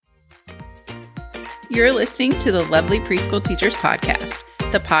You're listening to the Lovely Preschool Teachers Podcast,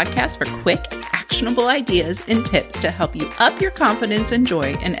 the podcast for quick, actionable ideas and tips to help you up your confidence and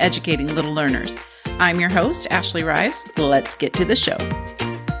joy in educating little learners. I'm your host, Ashley Rives. Let's get to the show.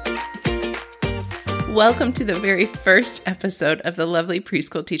 Welcome to the very first episode of the Lovely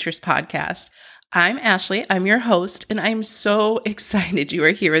Preschool Teachers Podcast. I'm Ashley, I'm your host, and I'm so excited you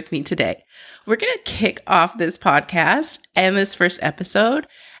are here with me today. We're going to kick off this podcast and this first episode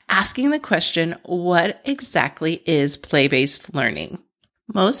asking the question, what exactly is play-based learning?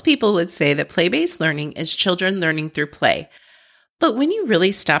 Most people would say that play-based learning is children learning through play. But when you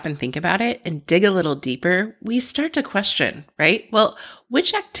really stop and think about it and dig a little deeper, we start to question, right? Well,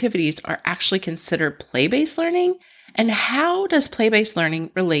 which activities are actually considered play-based learning? And how does play-based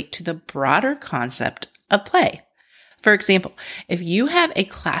learning relate to the broader concept of play? For example, if you have a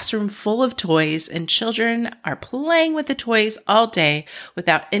classroom full of toys and children are playing with the toys all day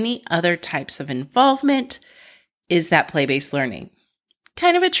without any other types of involvement, is that play-based learning?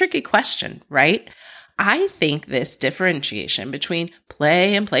 Kind of a tricky question, right? I think this differentiation between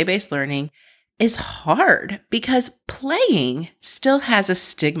play and play-based learning is hard because playing still has a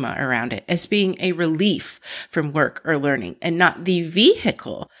stigma around it as being a relief from work or learning and not the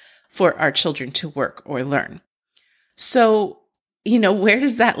vehicle for our children to work or learn. So, where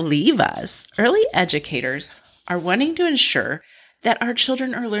does that leave us? Early educators are wanting to ensure that our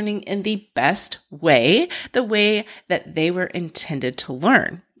children are learning in the best way, the way that they were intended to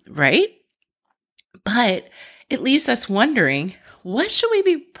learn, right? But it leaves us wondering, what should we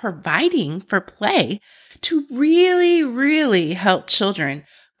be providing for play to really help children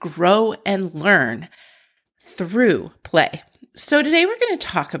grow and learn through play? So today we're going to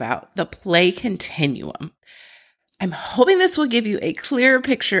talk about the play continuum. I'm hoping this will give you a clearer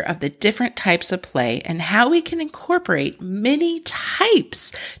picture of the different types of play and how we can incorporate many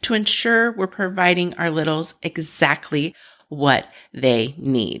types to ensure we're providing our littles exactly what they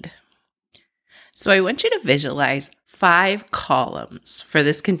need. So I want you to visualize 5 columns for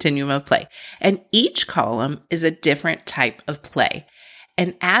this continuum of play, and each column is a different type of play.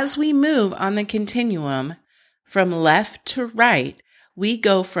 And as we move on the continuum from left to right, we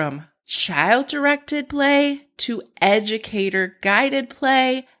go from child-directed play to educator-guided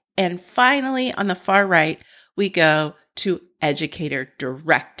play, and finally on the far right, we go to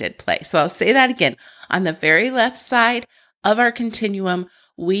educator-directed play. So I'll say that again. On the very left side of our continuum,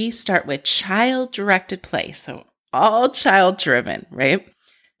 we start with child-directed play, so all child-driven, right?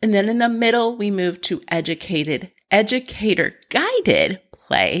 And then in the middle, we move to educator-guided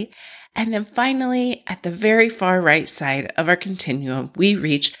play. And then finally, at the very far right side of our continuum, we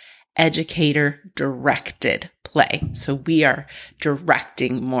reach educator-directed play. So we are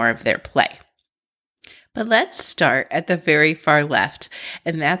directing more of their play. But let's start at the very far left,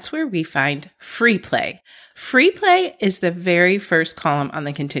 and that's where we find free play. Free play is the very first column on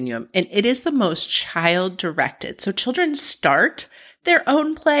the continuum, and it is the most child-directed. So children start their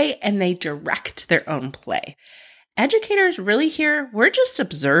own play and they direct their own play. Educators really here, we're just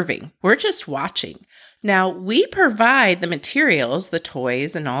observing. We're just watching. Now, we provide the materials, the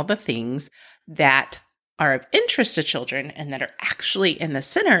toys, and all the things that are of interest to children and that are actually in the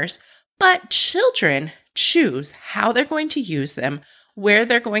centers, but children choose how they're going to use them, where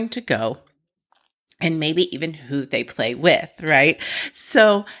they're going to go, and maybe even who they play with, right?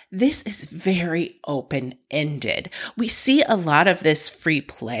 So this is very open-ended. We see a lot of this free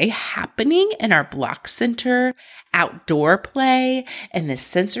play happening in our block center, outdoor play, and the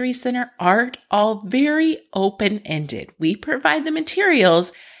sensory center, art, all very open-ended. We provide the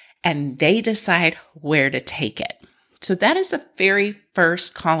materials and they decide where to take it. So that is the very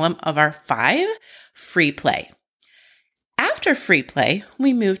first column of our 5, free play. After free play,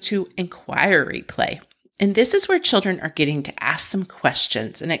 we move to inquiry play. And this is where children are getting to ask some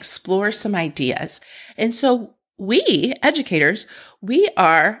questions and explore some ideas. And so we, educators, we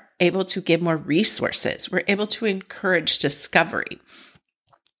are able to give more resources. We're able to encourage discovery.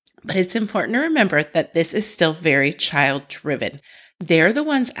 But it's important to remember that this is still very child-driven. They're the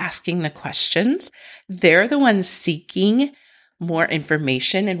ones asking the questions. They're the ones seeking more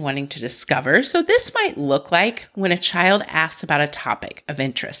information and wanting to discover. So this might look like when a child asks about a topic of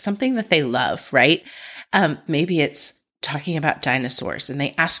interest, something that they love, right? Maybe it's talking about dinosaurs and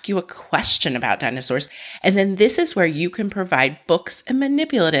they ask you a question about dinosaurs. And then this is where you can provide books and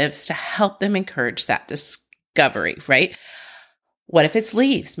manipulatives to help them encourage that discovery, right? What if it's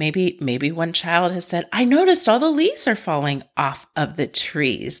leaves? Maybe one child has said, I noticed all the leaves are falling off of the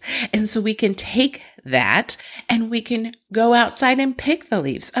trees. And so we can take that and we can go outside and pick the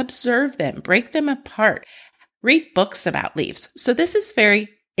leaves, observe them, break them apart, read books about leaves. So this is very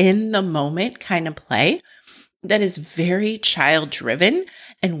in the moment kind of play that is very child driven,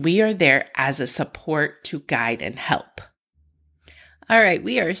 and we are there as a support to guide and help. All right,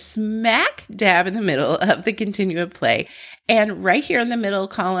 we are smack dab in the middle of the continuum play. And right here in the middle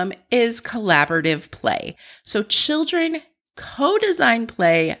column is collaborative play. So children co-design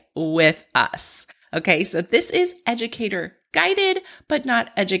play with us. Okay, so this is educator guided, but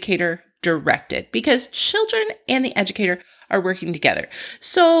not educator directed, because children and the educator are working together.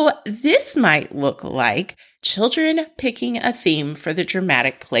 So this might look like children picking a theme for the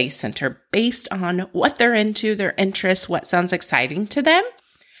dramatic play center based on what they're into, their interests, what sounds exciting to them,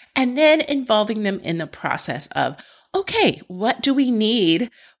 and then involving them in the process of, okay, what do we need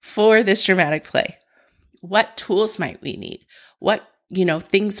for this dramatic play? What tools might we need? What,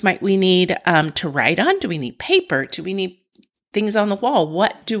 things might we need to write on? Do we need paper? Do we need things on the wall?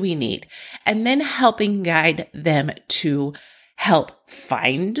 What do we need? And then helping guide them to help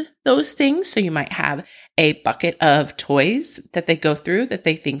find those things. So you might have a bucket of toys that they go through that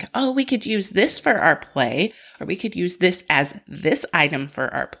they think, oh, we could use this for our play, or we could use this as this item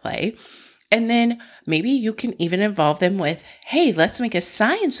for our play. And then maybe you can even involve them with, hey, let's make a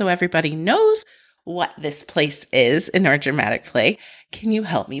sign so everybody knows what this place is in our dramatic play. Can you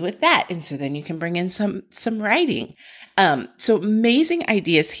help me with that? And so then you can bring in some writing. So amazing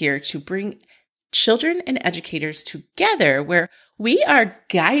ideas here to bring children and educators together where we are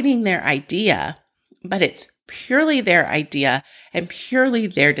guiding their idea, but it's purely their idea and purely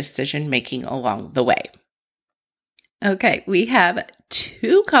their decision making along the way. Okay, we have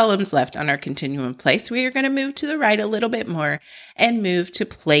 2 columns left on our continuum play. So we are going to move to the right a little bit more and move to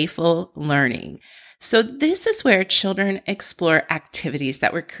playful learning. So this is where children explore activities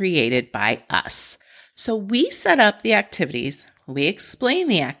that were created by us. So we set up the activities, we explain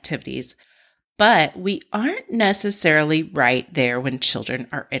the activities, but we aren't necessarily right there when children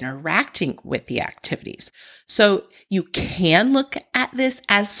are interacting with the activities. So you can look at this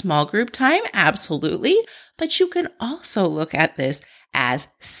as small group time, absolutely, but you can also look at this as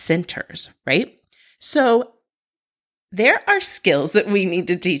centers, right? So there are skills that we need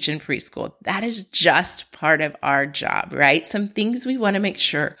to teach in preschool. That is just part of our job, right? Some things we want to make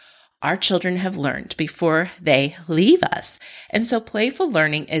sure our children have learned before they leave us. And so playful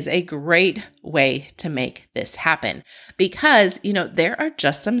learning is a great way to make this happen because, there are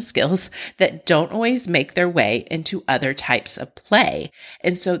just some skills that don't always make their way into other types of play.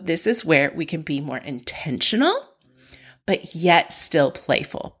 And so this is where we can be more intentional, but yet still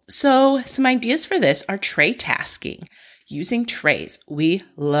playful. So some ideas for this are tray tasking, using trays. We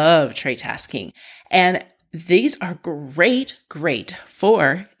love tray tasking. And these are great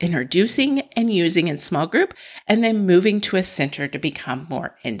for introducing and using in small group and then moving to a center to become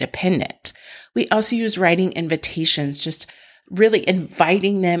more independent. We also use writing invitations, just really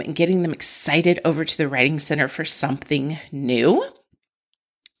inviting them and getting them excited over to the writing center for something new.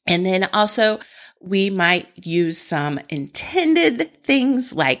 And then also we might use some intended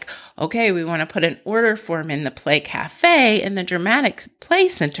things like, okay, we want to put an order form in the play cafe in the dramatic play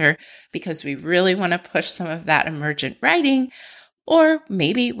center because we really want to push some of that emergent writing. Or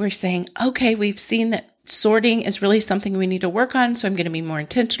maybe we're saying, okay, we've seen that sorting is really something we need to work on. So I'm going to be more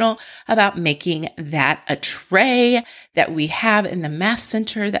intentional about making that a tray that we have in the math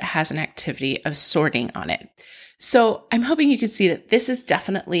center that has an activity of sorting on it. So I'm hoping you can see that this is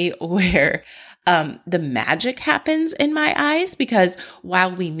definitely where the magic happens in my eyes, because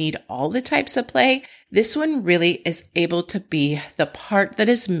while we need all the types of play, this one really is able to be the part that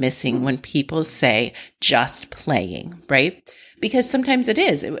is missing when people say just playing, right? Because sometimes it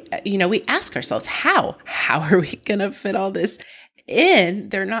is, we ask ourselves, how are we going to fit all this in?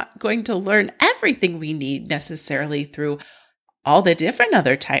 They're not going to learn everything we need necessarily through all the different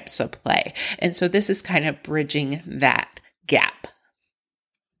other types of play. And so this is kind of bridging that gap.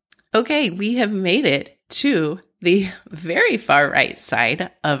 Okay, we have made it to the very far right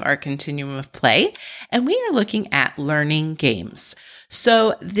side of our continuum of play, and we are looking at learning games.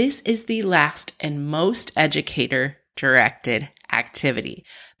 So this is the last and most educator-directed activity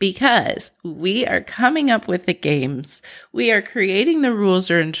because we are coming up with the games, we are creating the rules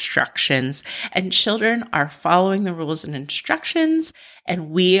or instructions, and children are following the rules and instructions, and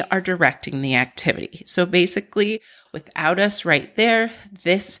we are directing the activity. So basically, without us right there,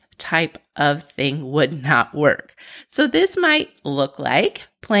 this type of thing would not work. So this might look like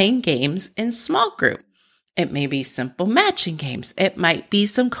playing games in small group. It may be simple matching games. It might be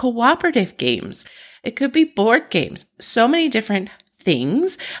some cooperative games. It could be board games. So many different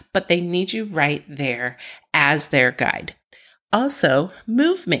things, but they need you right there as their guide. Also,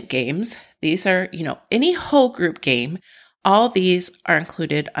 movement games. These are, any whole group game All these are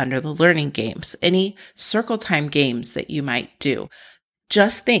included under the learning games, any circle time games that you might do.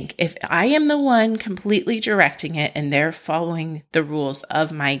 Just think, if I am the one completely directing it and they're following the rules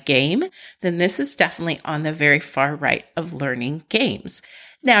of my game, then this is definitely on the very far right of learning games.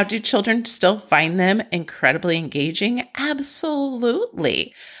 Now, do children still find them incredibly engaging?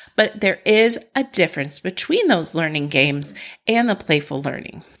 Absolutely. But there is a difference between those learning games and the playful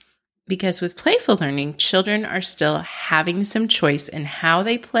learning. Because with playful learning, children are still having some choice in how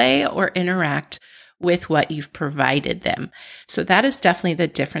they play or interact with what you've provided them. So that is definitely the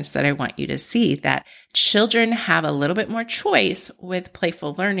difference that I want you to see, that children have a little bit more choice with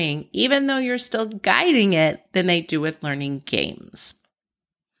playful learning, even though you're still guiding it, than they do with learning games.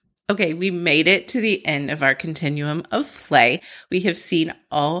 Okay, we made it to the end of our continuum of play. We have seen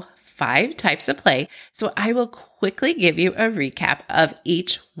all 5 types of play, so I will quickly give you a recap of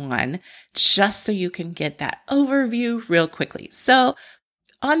each one, just so you can get that overview real quickly. So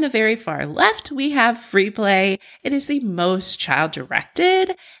on the very far left, we have free play. It is the most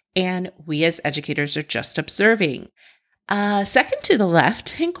child-directed, and we as educators are just observing. Second to the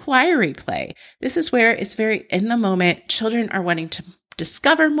left, inquiry play. This is where it's very in the moment. Children are wanting to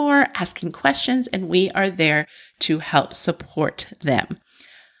discover more, asking questions, and we are there to help support them.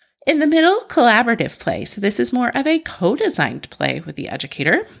 In the middle, collaborative play. So this is more of a co-designed play with the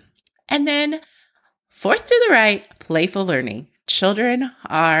educator. And then fourth to the right, playful learning. Children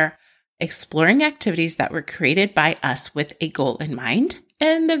are exploring activities that were created by us with a goal in mind.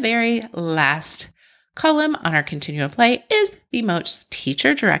 And the very last column on our continuum of play is the most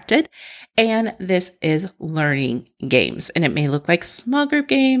teacher-directed, and this is learning games. And it may look like small group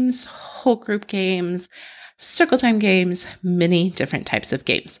games, whole group games, circle time games, many different types of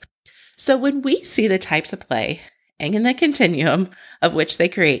games. So when we see the types of play and in the continuum of which they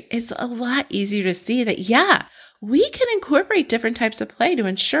create, it's a lot easier to see that, we can incorporate different types of play to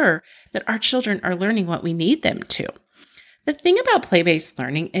ensure that our children are learning what we need them to. The thing about play-based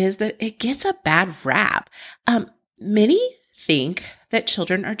learning is that it gets a bad rap. Many think that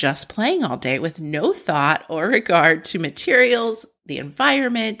children are just playing all day with no thought or regard to materials, the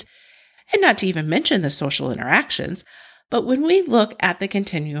environment, and not to even mention the social interactions. But when we look at the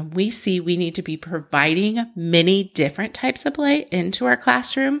continuum, we see we need to be providing many different types of play into our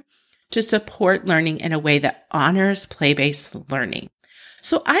classroom to support learning in a way that honors play-based learning.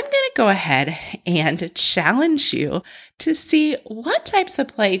 So I'm going to go ahead and challenge you to see what types of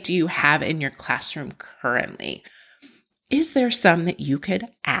play do you have in your classroom currently. Is there some that you could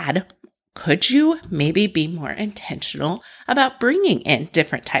add? Could you maybe be more intentional about bringing in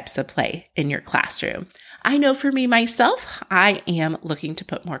different types of play in your classroom? I know for me, myself, I am looking to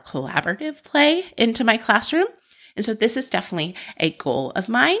put more collaborative play into my classroom. And so this is definitely a goal of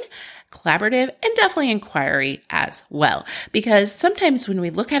mine, collaborative and definitely inquiry as well. Because sometimes when we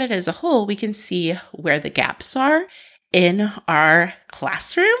look at it as a whole, we can see where the gaps are in our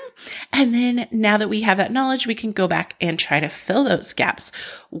classroom. And then now that we have that knowledge, we can go back and try to fill those gaps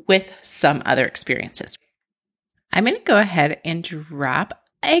with some other experiences. I'm going to go ahead and drop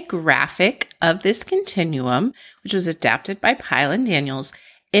a graphic of this continuum, which was adapted by Pyle and Daniels,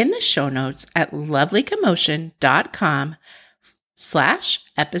 in the show notes at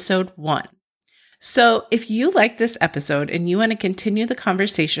lovelycommotion.com/episode 1. So if you like this episode and you want to continue the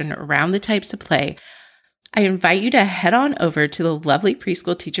conversation around the types of play, I invite you to head on over to the Lovely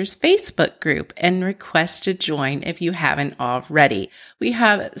Preschool Teachers Facebook group and request to join if you haven't already. We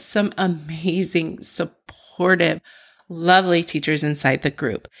have some amazing, supportive, lovely teachers inside the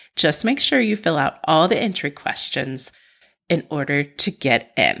group. Just make sure you fill out all the entry questions in order to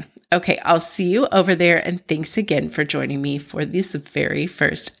get in. Okay, I'll see you over there, and thanks again for joining me for this very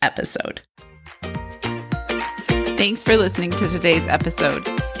first episode. Thanks for listening to today's episode.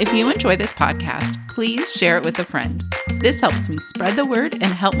 If you enjoy this podcast, please share it with a friend. This helps me spread the word and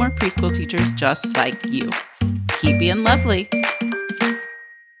help more preschool teachers just like you. Keep being lovely.